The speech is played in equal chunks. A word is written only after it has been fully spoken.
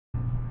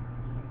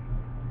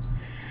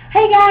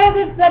Hey guys,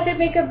 it's Subbie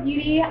Makeup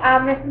Beauty.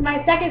 This is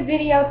my second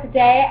video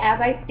today. As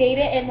I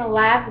stated in the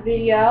last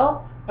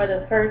video, or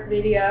the first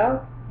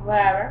video,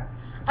 whatever,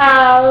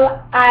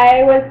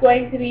 I was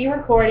going to be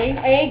recording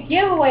a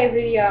giveaway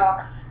video.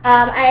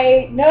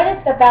 I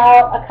noticed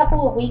about a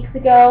couple of weeks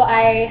ago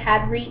I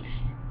had reached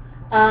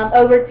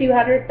over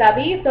 200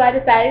 subbies, so I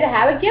decided to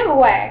have a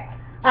giveaway.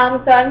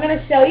 So I'm going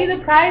to show you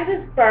the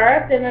prizes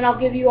first, and then I'll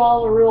give you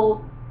all the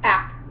rules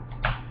after.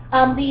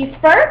 The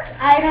first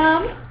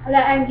item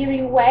that I'm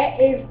giving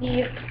away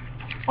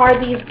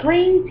are these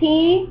green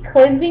tea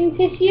cleansing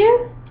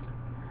tissues,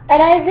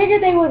 and I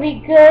figured they would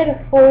be good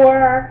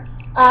for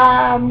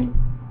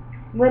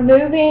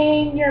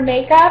removing your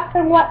makeup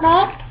and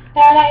whatnot.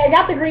 And I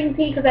got the green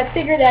tea because I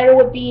figured that it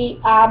would be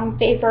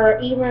safe for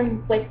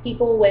even with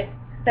people with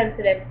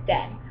sensitive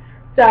skin.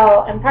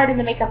 So, and part of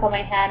the makeup on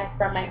my hand is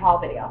from my haul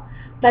video.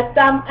 But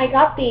I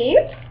got these.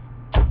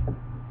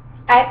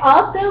 I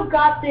also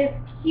got this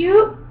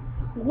cute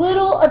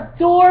little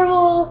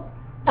adorable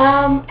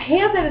hand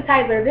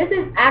sanitizer. This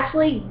is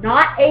actually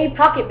not a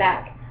pocket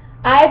bag.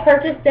 I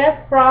purchased this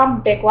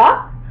from Big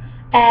Lots,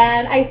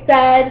 and I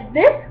said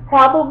this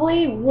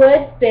probably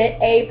would fit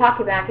a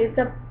pocket bag. It's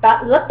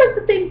about, looks like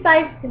the same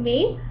size to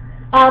me.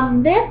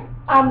 This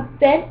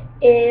scent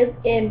is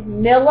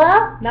in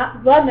Milla,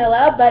 not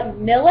vanilla, but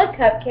Milla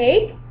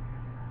cupcake.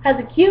 Has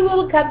a cute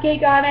little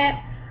cupcake on it,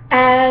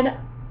 and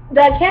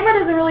the camera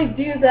doesn't really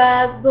do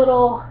the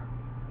little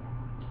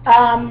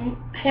hand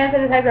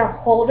sanitizer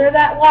holder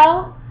that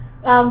well,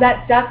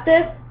 that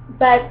justice,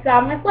 but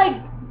it's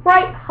like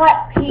bright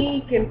hot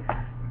pink and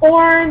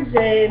orange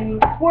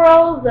and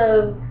swirls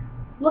of,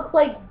 looks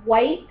like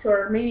white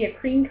or maybe a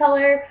cream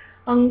color.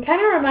 Kind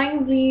of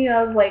reminds me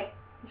of like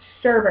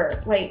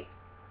sherbet, like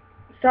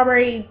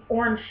strawberry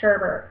orange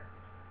sherbet.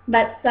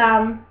 But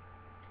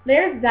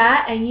there's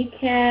that, and you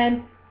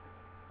can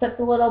put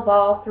the little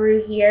ball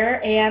through here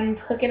and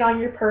hook it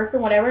on your purse or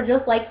whatever,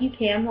 just like you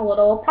can the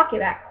little pocket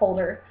bag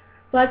holder.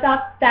 So I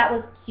thought that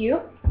was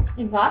cute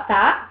and got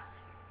that.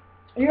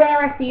 You're going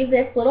to receive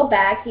this little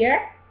bag here.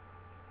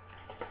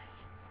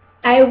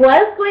 I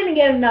was going to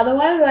get another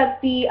one, but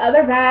the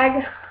other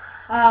bag,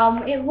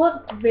 it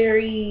looked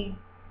very,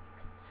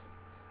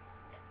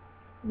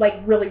 like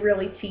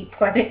really cheap,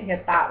 so I didn't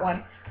get that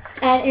one.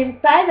 And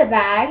inside the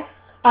bag,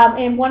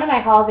 in one of my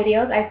haul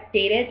videos, I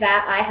stated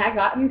that I had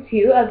gotten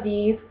 2 of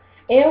these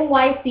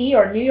NYC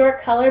or New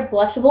York Color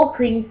Blushable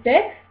Cream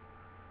Sticks.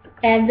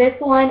 And this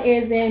one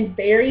is in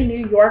Berry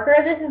New Yorker.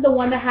 This is the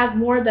one that has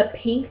more of the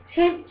pink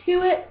tint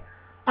to it.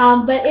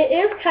 But it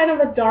is kind of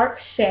a dark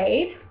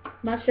shade. I'm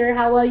not sure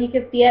how well you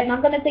can see it. And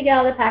I'm going to take it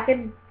out of the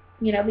package,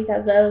 you know,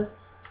 because of,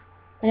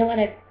 I don't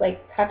want to,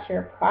 like, touch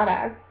your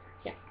product.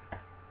 Yeah.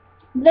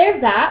 There's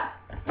that.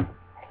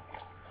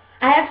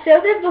 I have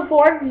showed this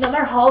before in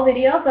another haul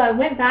video, so I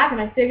went back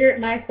and I figured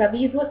my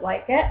subbies would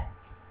like it.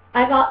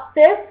 I got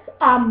this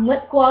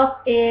lip gloss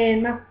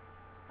in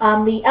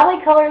the LA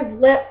Colors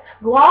Lip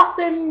Gloss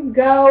and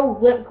Go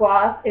Lip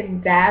Gloss in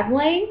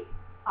Dazzling.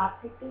 I'll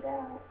take it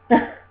out.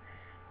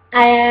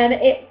 And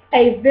it's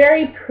a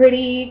very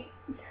pretty,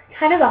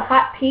 kind of a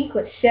hot pink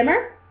with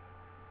shimmer.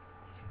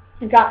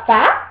 I got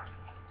that.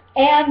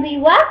 And the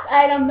last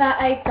item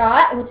that I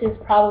got, which is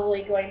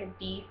probably going to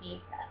be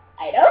the best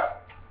item,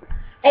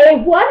 a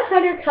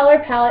 100 color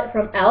palette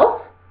from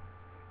e.l.f.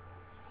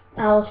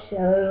 I'll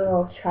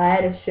try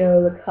to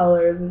show the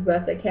colors as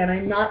best I can.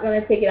 I'm not going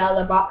to take it out of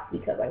the box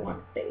because I want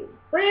to stay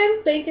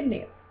brand spanking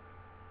new.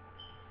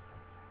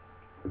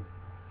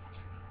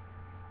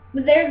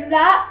 But there's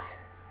that,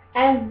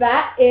 and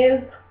that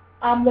is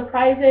the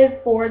prizes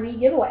for the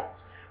giveaway.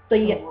 So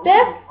you get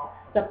this,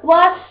 the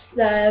blush,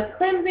 the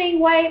cleansing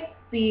wipes,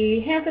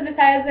 the hand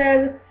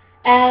sanitizers,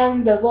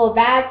 and the little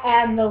bag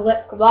and the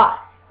lip gloss.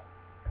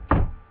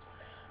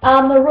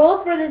 The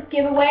rules for this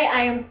giveaway,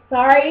 I am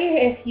sorry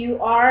if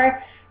you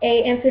are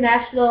an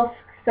international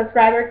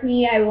subscriber to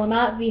me, I will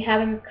not be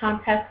having this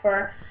contest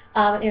for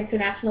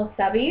international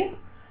subbies.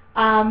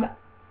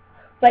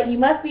 But you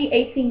must be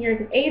 18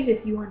 years of age.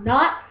 If you are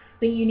not,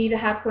 then you need to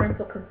have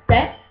parental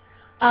consent.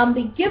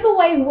 The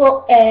giveaway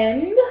will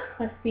end,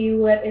 let's see,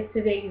 what is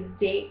today's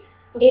date?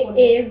 It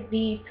is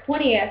the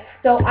 20th,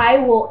 so I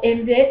will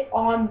end it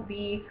on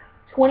the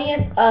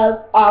 20th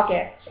of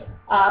August.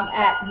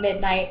 At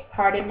midnight.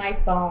 Pardon my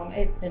phone,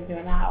 it's been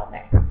doing that all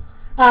day.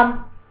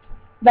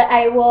 But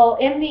I will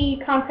end the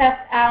contest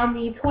on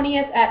the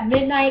 20th at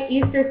midnight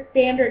Eastern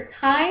Standard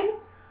Time,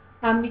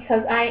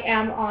 because I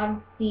am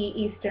on the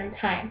Eastern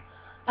Time.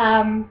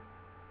 I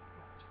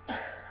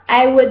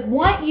would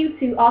want you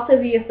to also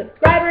be a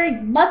subscriber.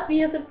 You must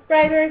be a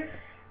subscriber.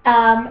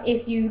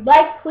 If you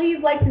like,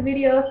 please like the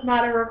video. It's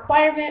not a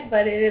requirement,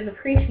 but it is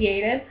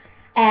appreciated.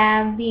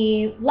 And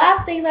the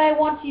last thing that I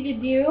want you to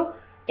do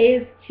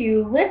is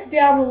to list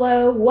down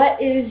below what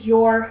is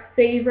your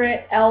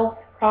favorite e.l.f.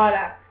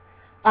 product.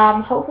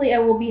 Hopefully I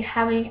will be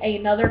having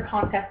another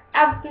contest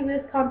after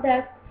this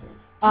contest,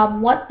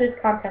 once this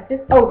contest is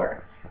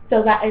over.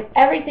 So that is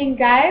everything,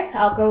 guys.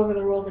 I'll go over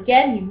the rules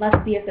again. You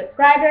must be a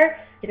subscriber.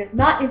 It is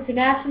not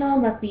international,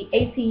 must be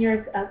 18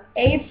 years of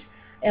age,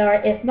 or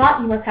if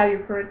not, you must have your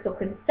parental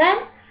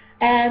consent.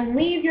 And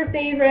leave your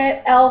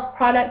favorite e.l.f.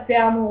 product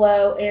down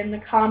below in the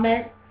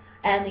comments,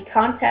 and the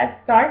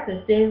contest starts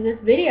as soon as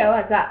this video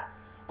is up.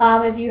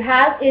 If you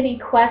have any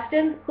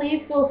questions,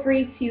 please feel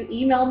free to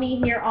email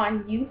me here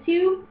on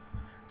YouTube.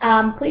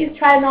 Please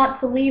try not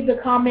to leave the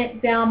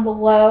comment down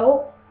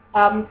below,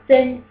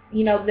 since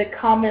the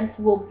comments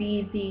will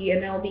be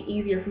and it'll be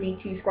easier for me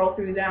to scroll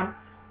through them,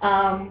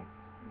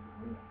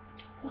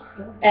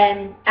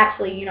 and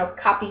actually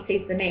copy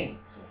paste the name.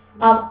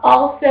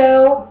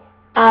 Also,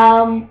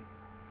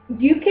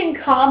 you can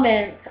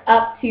comment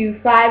up to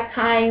 5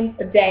 times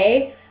a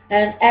day,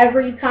 and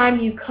every time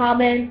you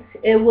comment,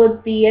 it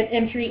would be an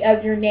entry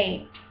of your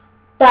name.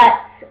 But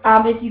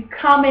if you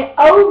comment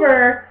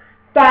over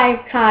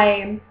 5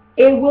 times,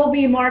 it will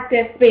be marked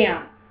as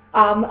spam.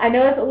 I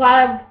notice a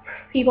lot of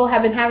people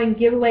have been having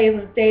giveaways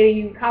and say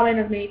you can comment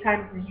as many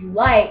times as you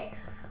like,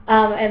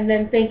 and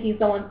then thinking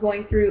someone's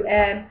going through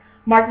and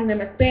marking them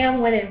as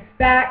spam, when in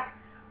fact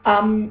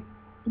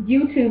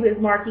YouTube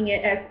is marking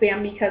it as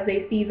spam because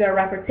they see the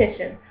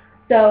repetition.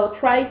 So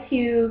try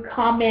to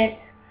comment.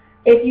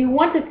 If you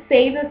want to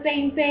say the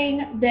same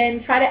thing,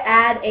 then try to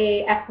add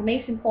a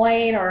exclamation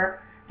point or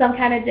some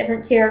kind of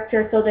different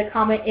character so the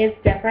comment is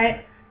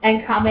different,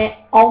 and comment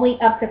only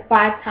up to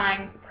 5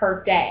 times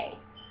per day.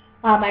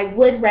 I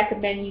would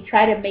recommend you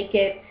try to make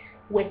it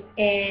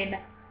within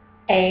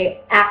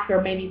after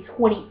maybe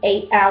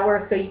 28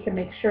 hours, so you can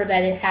make sure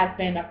that it has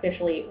been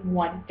officially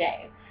 1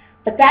 day.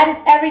 But that is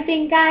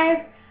everything,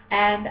 guys,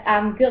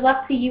 and good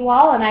luck to you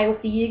all, and I will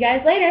see you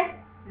guys later.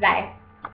 Bye.